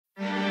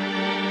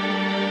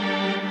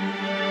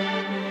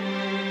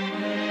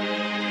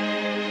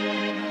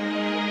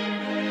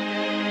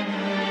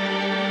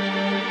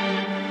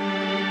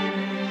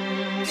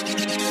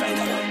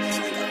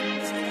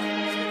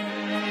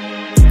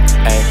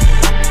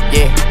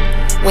yeah.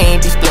 We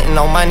ain't be splitting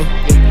no money.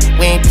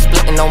 We ain't be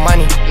splitting no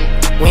money.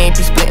 We ain't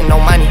be splitting no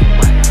money.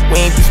 We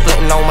ain't be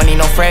splitting no money,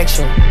 no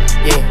fraction,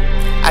 yeah.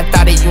 I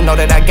thought that you know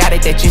that I got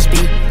it, that just be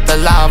the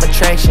law of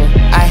attraction.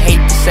 I hate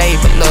to save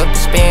but love to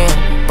spend,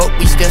 but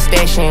we still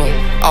stashing.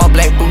 All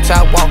black boots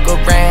I walk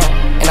around,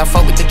 and I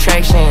fuck with the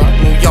traction.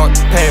 New York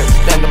to Paris,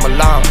 London,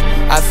 Milan,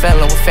 I fell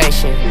in love with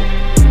fashion,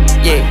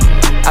 yeah.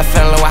 I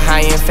fell in love with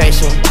high-end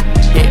fashion,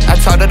 yeah. I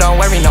told her don't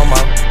worry no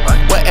more,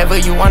 whatever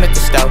you want at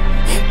the store.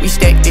 We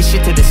stacked this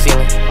shit to the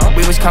ceiling,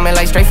 we was coming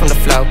like straight from the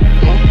flow.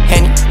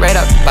 Henny, right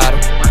out the bottle,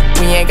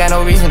 we ain't got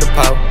no reason to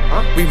pull.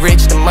 We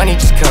rich, the money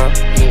just come,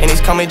 and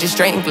it's coming just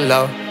straight and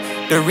below.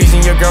 The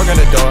reason your girl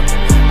gonna door,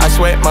 I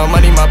sweat my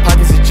money, my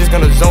pockets is just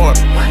gonna absorb.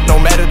 No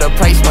matter the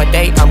price, one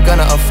day I'm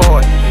gonna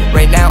afford.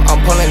 Right now I'm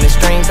pulling the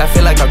strings, I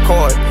feel like a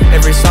chord.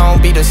 Every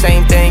song be the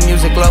same thing,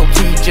 music low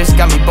key just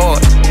got me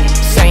bored.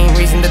 Same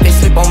reason that they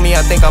sleep on me,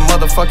 I think I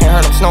motherfucking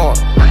heard them snore.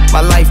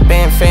 My life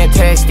been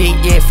fantastic,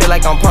 yeah, feel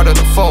like I'm part of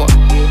the fort.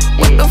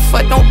 What the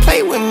fuck, don't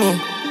play with me,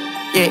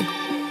 yeah.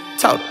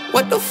 Told her,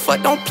 what the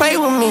fuck, don't play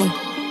with me.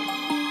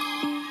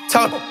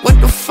 Told her,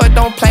 what the fuck,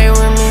 don't play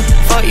with me.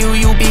 Fuck you,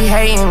 you be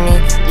hating me.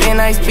 Be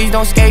nice, please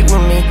don't skate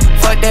with me.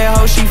 Fuck that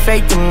hoe, she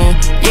faking me.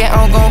 Yeah,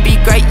 I'm gon' be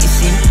great, you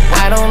see.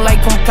 I don't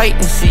like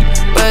complacency,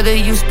 brother,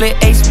 you split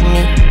ace with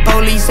me.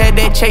 Police had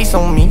that chase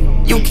on me.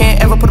 You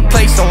can't ever put a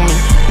place on me.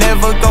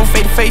 Never go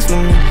face to face with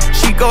me.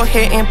 She go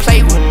ahead and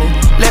play with me.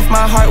 Left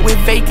my heart with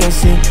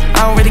vacancy.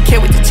 I don't really care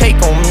what you take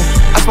on me.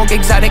 I smoke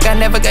exotic, I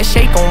never got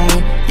shake on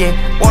me. Yeah,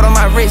 water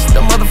my wrist,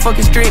 the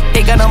motherfucking strip.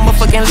 They got a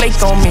motherfucking lake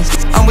on me.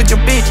 I'm with your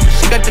bitch,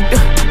 she got the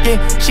yeah,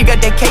 she got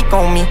that cake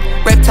on me.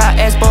 Reptile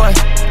ass boy,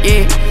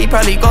 yeah, he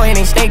probably go ahead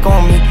and snake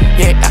on me.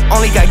 Yeah, I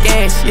only got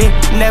gas, yeah,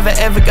 never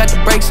ever got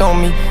the brakes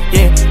on me.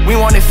 Yeah, we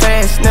want it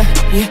fast, nah,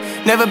 yeah,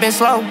 never been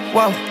slow,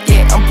 whoa.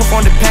 Yeah, I'm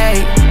performing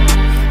paid,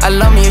 I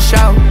love me a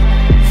show.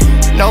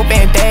 No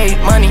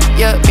band-aid, money,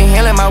 yeah, been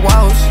healing my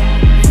woes.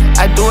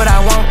 I do what I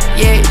want,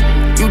 yeah,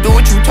 you do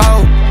what you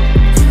told.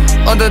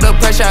 Under the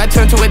pressure, I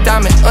turn to a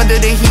diamond. Under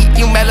the heat,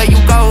 you melt like you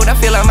gold. I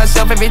feel like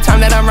myself every time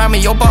that I'm rhyming.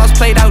 Your balls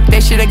played out,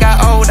 that shit, I got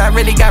old. I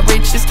really got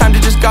rich, it's time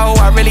to just go.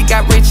 I really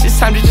got rich, it's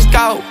time to just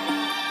go.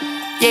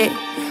 Yeah,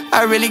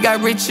 I really got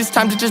rich, it's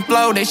time to just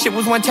blow. That shit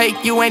was one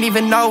take, you ain't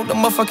even know. The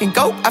motherfucking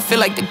GOAT, I feel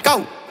like the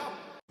GOAT.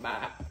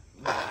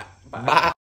 Bye.